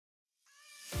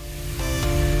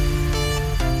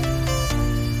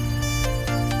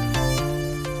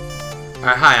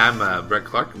Hi, I'm Brett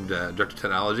Clark. I'm the Director of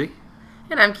Technology.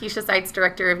 And I'm Keisha Seitz,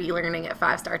 Director of E-Learning at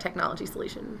 5-Star Technology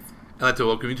Solutions. I'd like to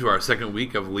welcome you to our second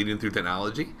week of Leading Through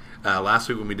Technology. Last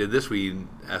week when we did this, we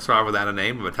started off without a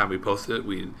name. By the time we posted it,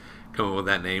 we come up with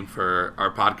that name for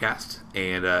our podcast.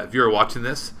 And if you're watching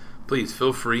this, please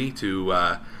feel free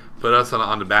to put us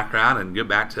on the background and get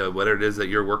back to whatever it is that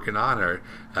you're working on. Or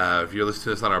if you're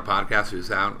listening to us on our podcast through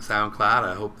SoundCloud,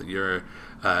 I hope that you're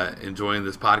enjoying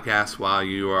this podcast while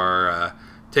you are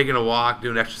taking a walk,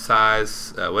 doing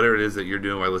exercise, whatever it is that you're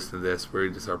doing while listening to this. We're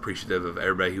just appreciative of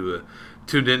everybody who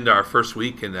tuned into our first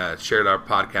week and shared our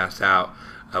podcast out,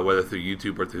 whether through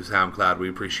YouTube or through SoundCloud. We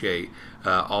appreciate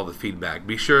all the feedback.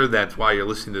 Be sure that while you're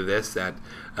listening to this, that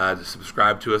to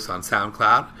subscribe to us on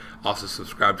SoundCloud. Also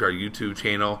subscribe to our YouTube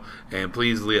channel, and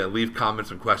please leave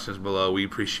comments and questions below. We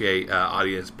appreciate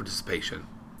audience participation.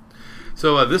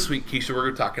 So this week, Keisha,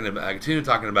 we're continue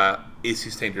talking about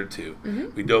ACE Standard 2.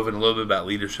 Mm-hmm. We dove in a little bit about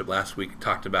leadership last week and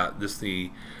talked about just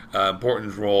the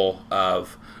important role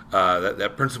of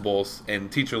that principals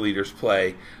and teacher leaders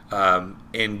play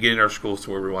in getting our schools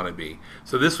to where we want to be.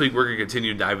 So this week, we're going to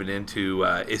continue diving into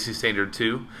ACE Standard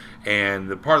 2. And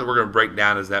the part that we're going to break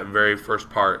down is that very first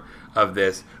part of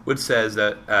this, which says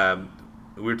that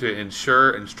we're to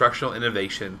ensure instructional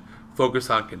innovation, focus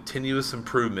on continuous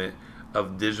improvement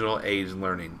of digital age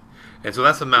learning. And so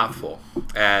that's a mouthful,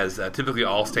 as typically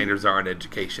all standards are in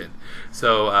education.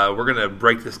 So we're going to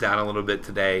break this down a little bit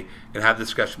today and have a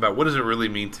discussion about what does it really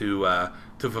mean to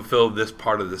fulfill this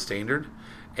part of the standard,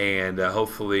 and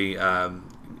hopefully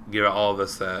give all of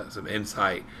us some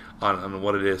insight on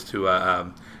what it is to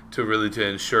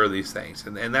ensure these things.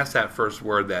 And that's that first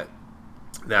word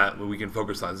that we can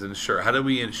focus on, is ensure. How do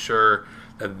we ensure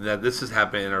that this is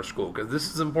happening in our school? Because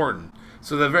this is important.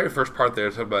 So the very first part there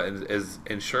is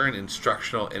ensuring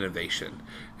instructional innovation.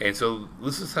 And so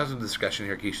let's just have some discussion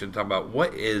here, Keisha, and talk about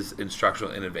what is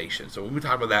instructional innovation. So when we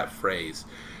talk about that phrase,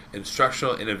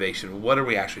 instructional innovation, what are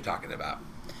we actually talking about?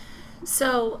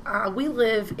 So we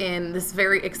live in this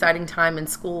very exciting time in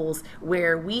schools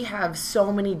where we have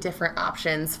so many different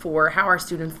options for how our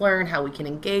students learn, how we can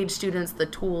engage students, the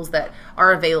tools that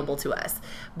are available to us.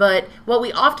 But what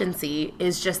we often see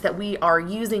is just that we are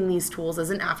using these tools as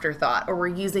an afterthought, or we're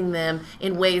using them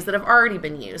in ways that have already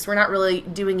been used. We're not really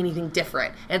doing anything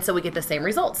different. And so we get the same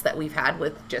results that we've had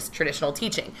with just traditional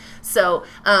teaching. So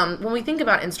when we think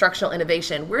about instructional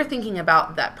innovation, we're thinking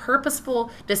about that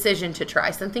purposeful decision to try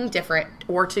something different,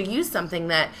 or to use something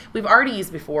that we've already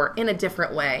used before in a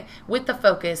different way with the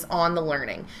focus on the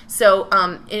learning. So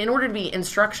in order to be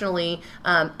instructionally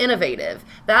innovative,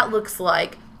 that looks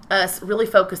like us really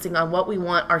focusing on what we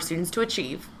want our students to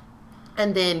achieve,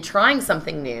 and then trying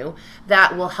something new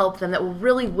that will help them, that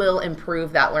really will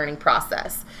improve that learning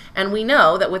process. And we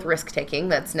know that with risk-taking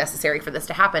that's necessary for this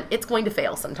to happen, it's going to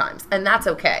fail sometimes, and that's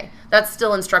okay. That's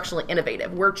still instructionally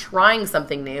innovative. We're trying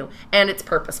something new, and it's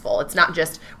purposeful. It's not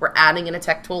just we're adding in a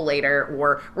tech tool later,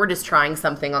 or we're just trying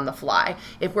something on the fly.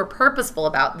 If we're purposeful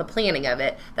about the planning of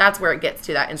it, that's where it gets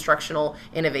to that instructional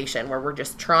innovation, where we're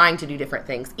just trying to do different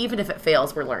things. Even if it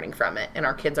fails, we're learning from it, and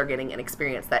our kids are getting an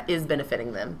experience that is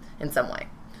benefiting them in some way.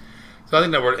 So I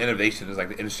think that word innovation is like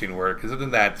the interesting word, because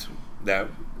something that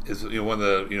is one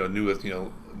of the newest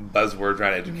buzzwords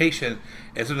around education,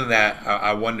 and something that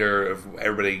I wonder if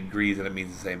everybody agrees that it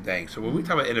means the same thing. So when we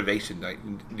talk about innovation, like,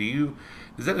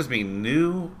 does that just mean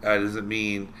new? Does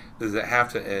it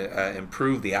have to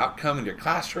improve the outcome in your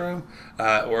classroom,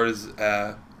 or is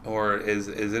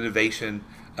innovation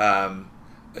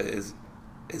is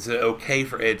it okay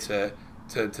for it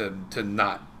to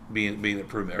not be an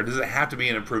improvement, or does it have to be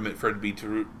an improvement for it to be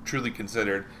truly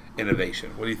considered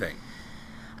innovation? What do you think?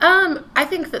 I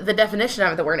think that the definition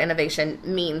of the word innovation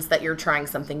means that you're trying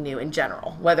something new in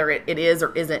general, whether it is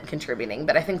or isn't contributing.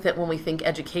 But I think that when we think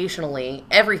educationally,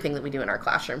 everything that we do in our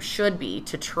classroom should be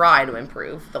to try to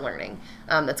improve the learning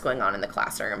that's going on in the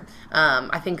classroom.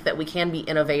 I think that we can be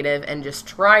innovative and just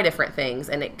try different things,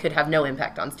 and it could have no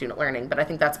impact on student learning. But I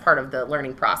think that's part of the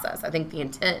learning process. I think the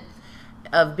intent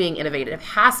of being innovative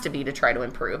has to be to try to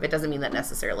improve. It doesn't mean that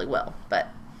necessarily will, but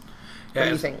what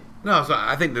do you think? No, so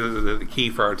I think the key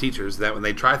for our teachers is that when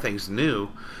they try things new,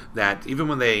 that even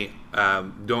when they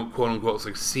don't quote unquote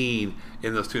succeed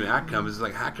in those student outcomes, it's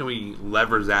like, how can we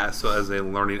leverage that so as a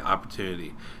learning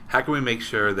opportunity? How can we make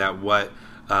sure that what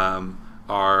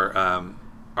our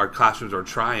classrooms are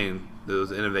trying,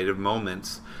 those innovative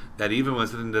moments, that even when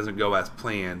something doesn't go as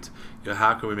planned,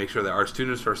 how can we make sure that our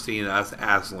students are seeing us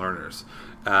as learners?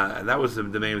 And that was the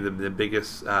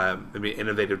biggest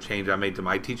innovative change I made to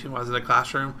my teaching when I was in the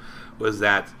classroom, was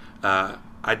that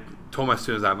I told my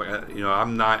students,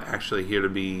 I'm not actually here to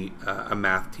be a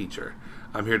math teacher.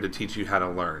 I'm here to teach you how to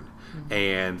learn.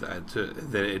 And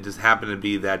that it just happened to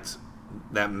be that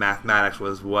mathematics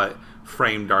was what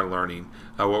framed our learning,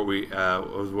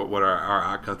 what our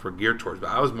outcomes were geared towards. But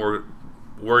I was more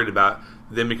worried about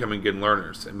them becoming good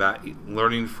learners and about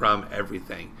learning from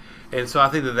everything. And so I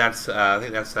think that's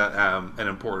an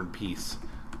important piece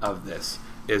of this,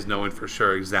 is knowing for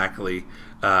sure exactly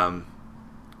what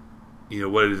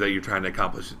it is that you're trying to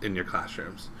accomplish in your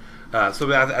classrooms.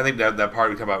 So I think that part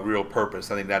we talk about real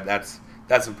purpose. I think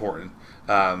that's important,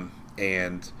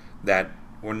 and that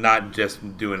we're not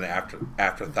just doing an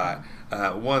afterthought.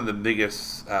 One of the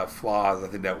biggest flaws I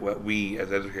think that what we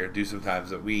as educators do sometimes,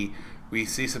 that we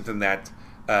see something that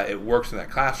it works in that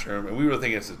classroom, and we really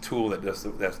think it's a tool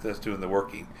that's doing the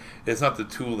working. It's not the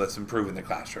tool that's improving the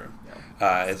classroom.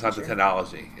 It's not the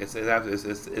technology. It's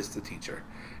the teacher.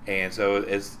 And so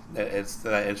it's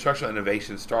the instructional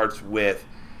innovation starts with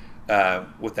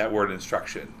that word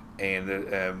instruction, and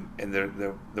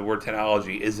the word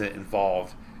technology isn't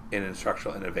involved in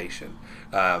instructional innovation.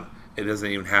 It doesn't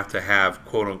even have to have,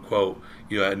 quote unquote,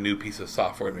 a new piece of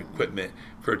software and equipment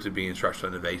for it to be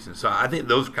instructional innovation. So I think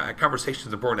those conversations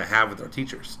are important to have with our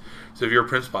teachers. So if you're a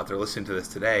principal out there listening to this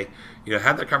today,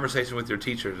 have that conversation with your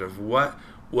teachers of what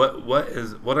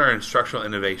are instructional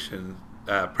innovation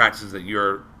practices that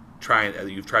you've tried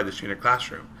this year in your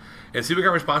classroom, and see what kind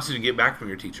of responses you get back from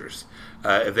your teachers.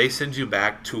 If they send you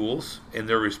back tools in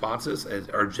their responses,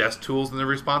 or just tools in their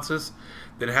responses,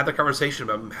 then have the conversation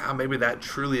about how maybe that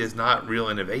truly is not real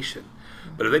innovation.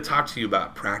 But if they talk to you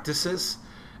about practices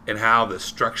and how the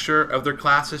structure of their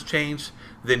class has changed,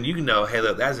 then you know, hey,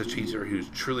 look, that's a teacher who's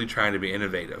truly trying to be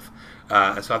innovative.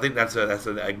 So I think that's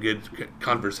a good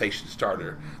conversation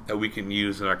starter that we can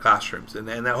use in our classrooms. And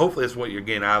that hopefully is what you're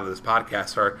getting out of this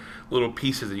podcast, are little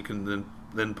pieces that you can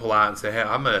then pull out and say, hey,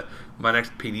 my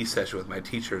next PD session with my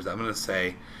teachers, I'm going to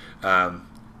say,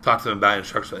 talk to them about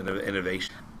instructional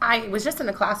innovation. I was just in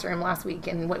the classroom last week,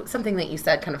 and something that you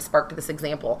said kind of sparked this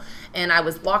example. And I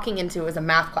was walking into, it was a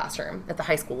math classroom at the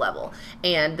high school level,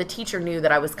 and the teacher knew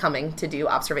that I was coming to do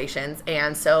observations.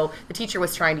 And so the teacher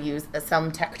was trying to use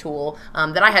some tech tool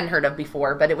that I hadn't heard of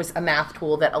before, but it was a math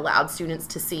tool that allowed students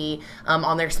to see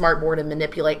on their smartboard and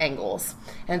manipulate angles.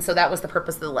 And so that was the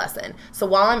purpose of the lesson. So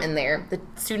while I'm in there, the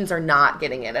students are not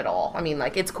getting it at all. I mean,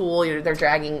 like, it's cool. They're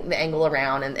dragging the angle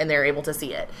around, and they're able to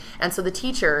see it. And so the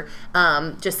teacher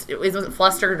it wasn't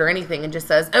flustered or anything, and just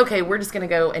says, okay, we're just going to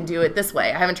go and do it this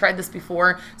way. I haven't tried this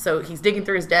before. So he's digging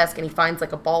through his desk, and he finds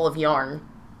like a ball of yarn.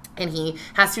 And he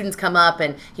has students come up,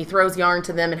 and he throws yarn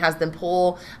to them and has them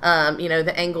pull,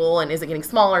 the angle, and is it getting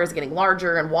smaller, is it getting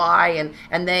larger, and why?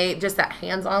 And they, just that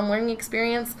hands-on learning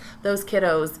experience, those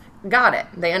kiddos got it.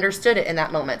 They understood it in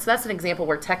that moment. So that's an example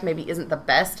where tech maybe isn't the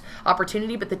best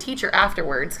opportunity, but the teacher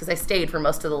afterwards, because I stayed for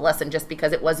most of the lesson just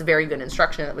because it was very good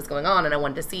instruction that was going on and I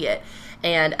wanted to see it.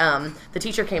 And the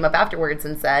teacher came up afterwards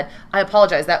and said, I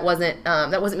apologize, that wasn't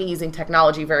me using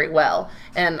technology very well.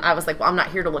 And I was like, well, I'm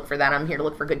not here to look for that. I'm here to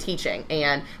look for good teaching.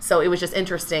 And so it was just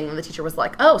interesting. And the teacher was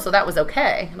like, oh, so that was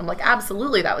okay. And I'm like,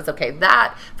 absolutely, that was okay.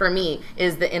 That, for me,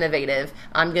 is the innovative.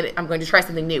 I'm going to try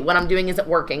something new. What I'm doing isn't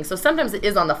working. So sometimes it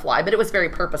is on the fly, but it was very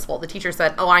purposeful. The teacher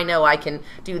said, oh, I know I can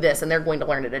do this, and they're going to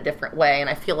learn it a different way. And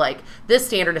I feel like this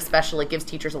standard especially gives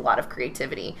teachers a lot of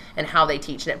creativity in how they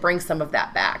teach, and it brings some of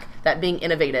that back, that being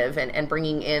innovative and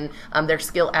bringing in their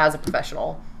skill as a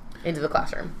professional into the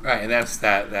classroom. Right, and that's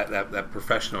that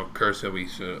professional curse that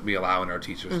we allow in our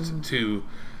teachers to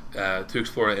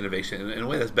explore innovation in a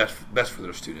way that's best for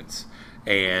their students,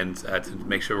 and to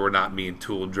make sure we're not being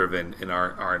tool driven in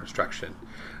our instruction.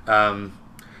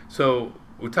 So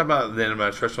we talked about then about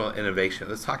instructional innovation.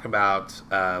 Let's talk about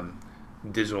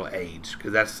digital age,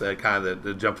 because that's kind of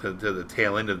the jump to the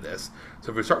tail end of this.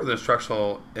 So if we start with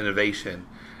instructional innovation,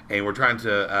 and we're trying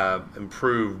to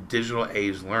improve digital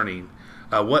age learning,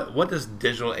 what does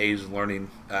digital age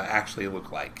learning actually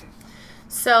look like?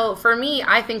 So for me,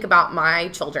 I think about my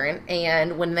children,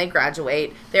 and when they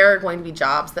graduate, there are going to be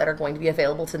jobs that are going to be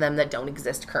available to them that don't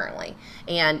exist currently.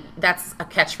 And that's a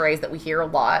catchphrase that we hear a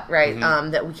lot, right?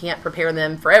 That we can't prepare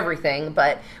them for everything,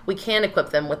 but we can equip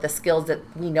them with the skills that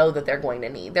we know that they're going to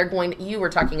need. You were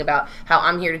talking about how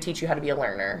I'm here to teach you how to be a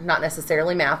learner, not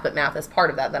necessarily math, but math is part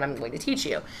of that I'm going to teach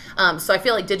you. So I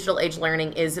feel like digital age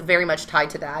learning is very much tied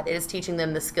to that. It is teaching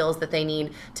them the skills that they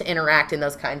need to interact in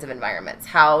those kinds of environments.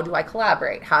 How do I collaborate?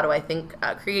 How do I think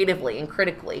creatively and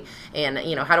critically? And,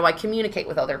 how do I communicate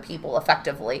with other people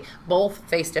effectively, both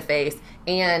face-to-face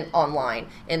and online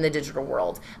in the digital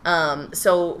world?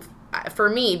 So for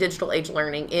me, digital age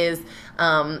learning is,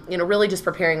 really just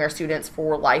preparing our students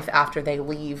for life after they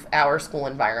leave our school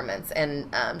environments.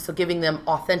 And so giving them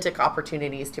authentic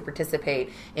opportunities to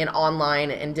participate in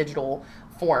online and digital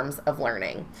forms of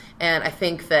learning. And I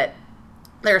think that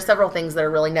there are several things that are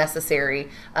really necessary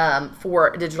for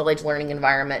a digital age learning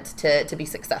environment to be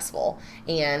successful.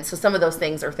 And so some of those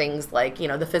things are things like,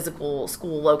 the physical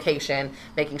school location,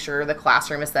 making sure the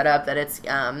classroom is set up, that it's,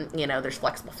 there's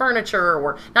flexible furniture,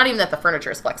 or not even that the furniture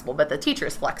is flexible, but the teacher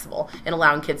is flexible, and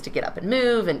allowing kids to get up and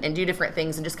move and do different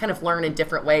things and just kind of learn in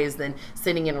different ways than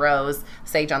sitting in rows,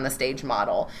 sage on the stage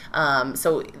model.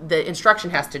 So the instruction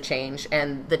has to change,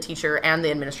 and the teacher and the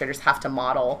administrators have to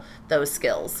model those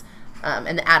skills.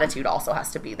 And the attitude also has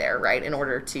to be there, right? In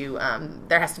order to,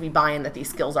 there has to be buy-in that these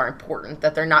skills are important,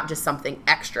 that they're not just something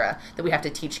extra that we have to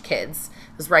teach kids.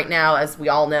 Because right now, as we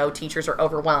all know, teachers are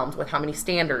overwhelmed with how many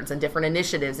standards and different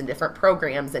initiatives and different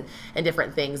programs and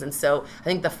different things. And so I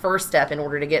think the first step in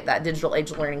order to get that digital age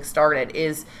learning started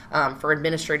is for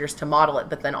administrators to model it,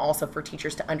 but then also for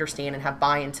teachers to understand and have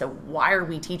buy-in to, why are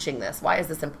we teaching this? Why is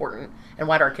this important? And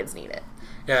why do our kids need it?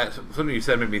 Yeah, something you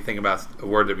said made me think about a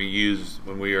word that we used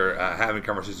when we were having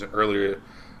conversations earlier,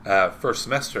 first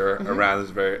semester, around this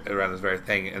very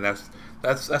thing, and that's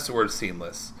the word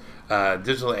seamless.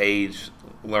 Digital age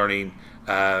learning,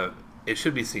 it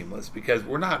should be seamless, because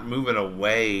we're not moving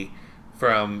away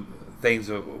from things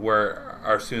where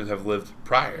our students have lived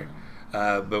prior,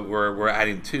 but we're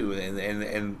adding to,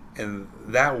 and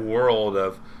that world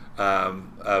of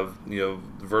the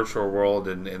virtual world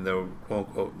and the quote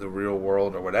unquote the real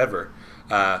world or whatever,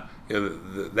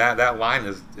 that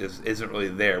line isn't really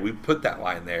there. We put that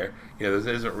line there. There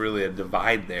isn't really a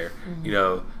divide there.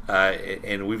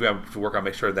 And we've got to work on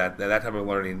make sure that type of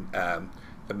learning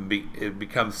it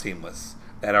becomes seamless.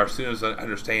 That our students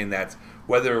understand that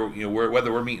whether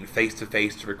we're meeting face to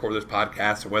face to record this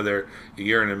podcast, or whether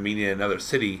you're in a meeting in another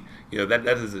city, that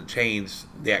doesn't change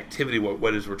the activity.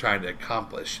 What is we're trying to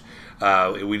accomplish?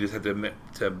 We just have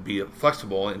to be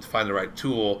flexible and to find the right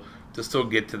tool to still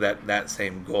get to that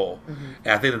same goal.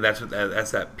 And I think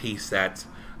that's that piece that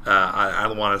I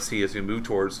want to see as we move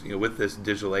towards with this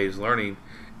digital age learning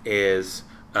is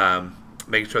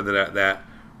making sure that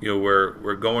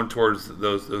we're going towards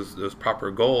those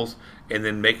proper goals, and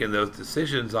then making those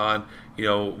decisions on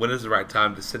when is the right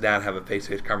time to sit down and have a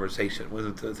face-to-face conversation. When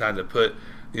is the time to put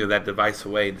that device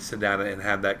away and sit down and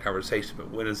have that conversation?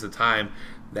 But when is the time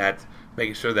that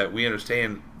making sure that we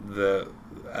understand the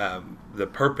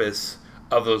purpose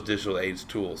of those digital age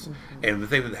tools, and the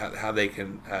thing that how they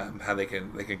can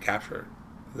capture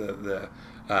the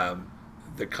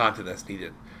content that's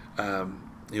needed.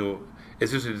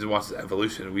 It's just to watch the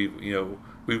evolution.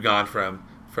 We've gone from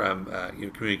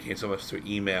communicating so much through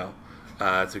email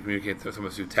to communicating so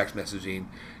much through text messaging,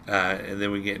 and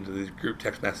then we get into these group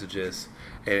text messages,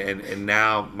 and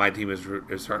now my team is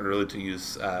starting really to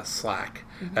use Slack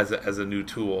as a new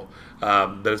tool,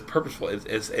 but it's purposeful. It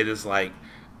is like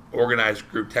organized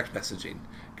group text messaging,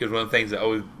 because one of the things that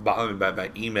always bother me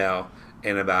about email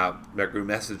and about group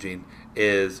messaging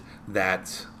is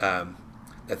that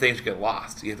things get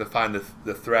lost. You have to find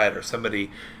the thread, or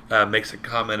somebody makes a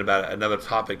comment about another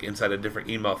topic inside a different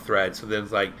email thread. So then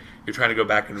it's like you're trying to go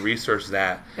back and research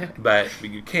that, but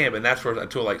you can't. And that's where a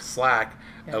tool like Slack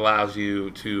allows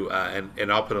you to. And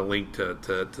I'll put a link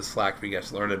to Slack for you guys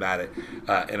to learn about it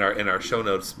in our show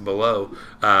notes below.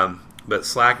 But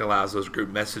Slack allows those group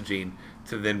messaging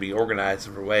to then be organized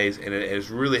in different ways, and it has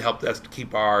really helped us to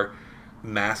keep our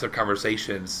massive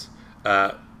conversations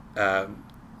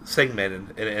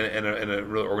segmented in a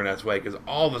really organized way, because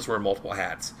all of us wear multiple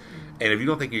hats. And if you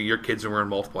don't think your kids are wearing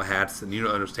multiple hats, then you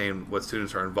don't understand what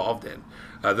students are involved in.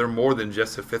 They're more than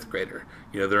just a fifth grader.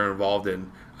 They're involved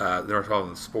in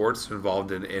sports,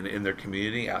 involved in their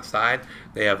community outside.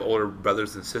 They have older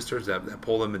brothers and sisters that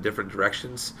pull them in different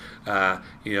directions. Their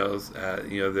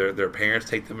parents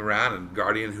take them around, and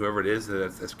guardian, whoever it is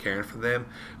that's caring for them.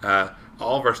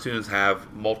 All of our students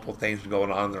have multiple things going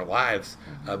on in their lives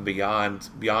beyond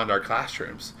our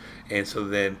classrooms, and so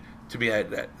then to be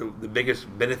the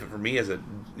biggest benefit for me as a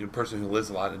person who lives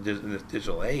a lot in this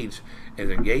digital age and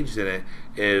is engaged in it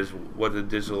is what the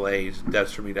digital age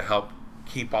does for me to help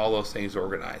keep all those things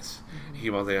organized,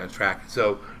 keep all things on track.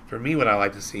 So for me, what I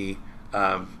like to see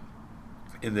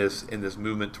in this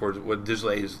movement towards what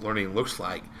digital age learning looks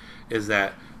like is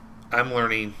that I'm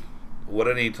learning what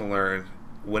I need to learn,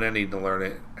 when I need to learn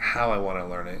it, how I want to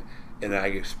learn it, and I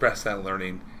express that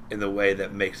learning in the way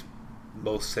that makes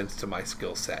most sense to my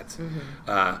skill set.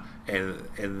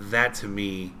 And that to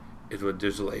me is what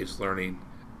digital age learning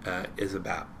is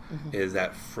about, is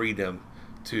that freedom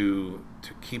to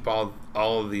keep all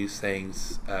of these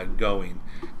things going,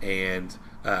 and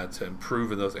to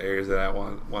improve in those areas that I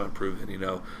want to improve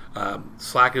in.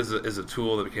 Slack is a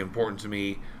tool that became important to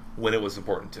me when it was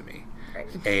important to me,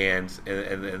 Right. and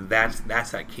that's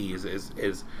that key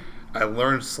is I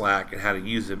learned Slack and how to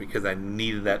use it because I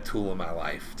needed that tool in my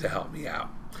life to help me out.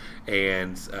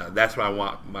 And that's what I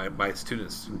want my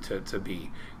students to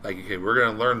be like. Okay, we're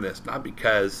going to learn this not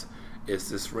because it's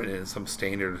just written in some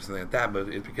standard or something like that, but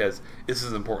it's because this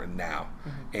is important now.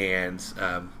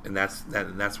 Mm-hmm. And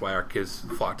that's why our kids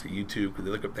flock to YouTube, because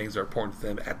they look up things that are important to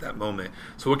them at that moment.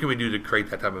 So what can we do to create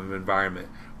that type of environment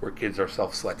where kids are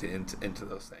self-selected into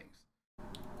those things?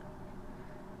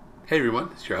 Hey everyone,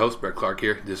 it's your host, Brett Clark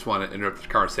here. Just want to interrupt the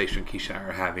conversation Keisha and I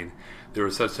are having. There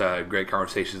were such great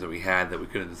conversations that we had that we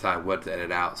couldn't decide what to edit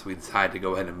out, so we decided to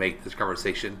go ahead and make this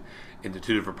conversation into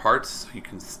two different parts so you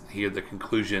can hear the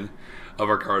conclusion of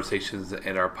our conversations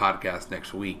and our podcast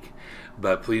next week.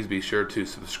 But please be sure to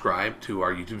subscribe to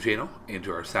our YouTube channel and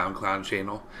to our SoundCloud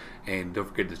channel, and don't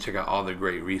forget to check out all the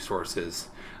great resources,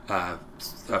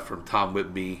 stuff from Tom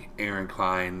Whitby, Aaron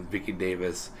Klein, Vicki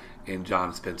Davis, and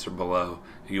John Spencer below.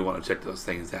 You want to check those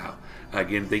things out.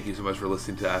 Again, thank you so much for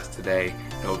listening to us today.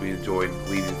 I hope you enjoyed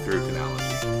leading through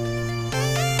technology.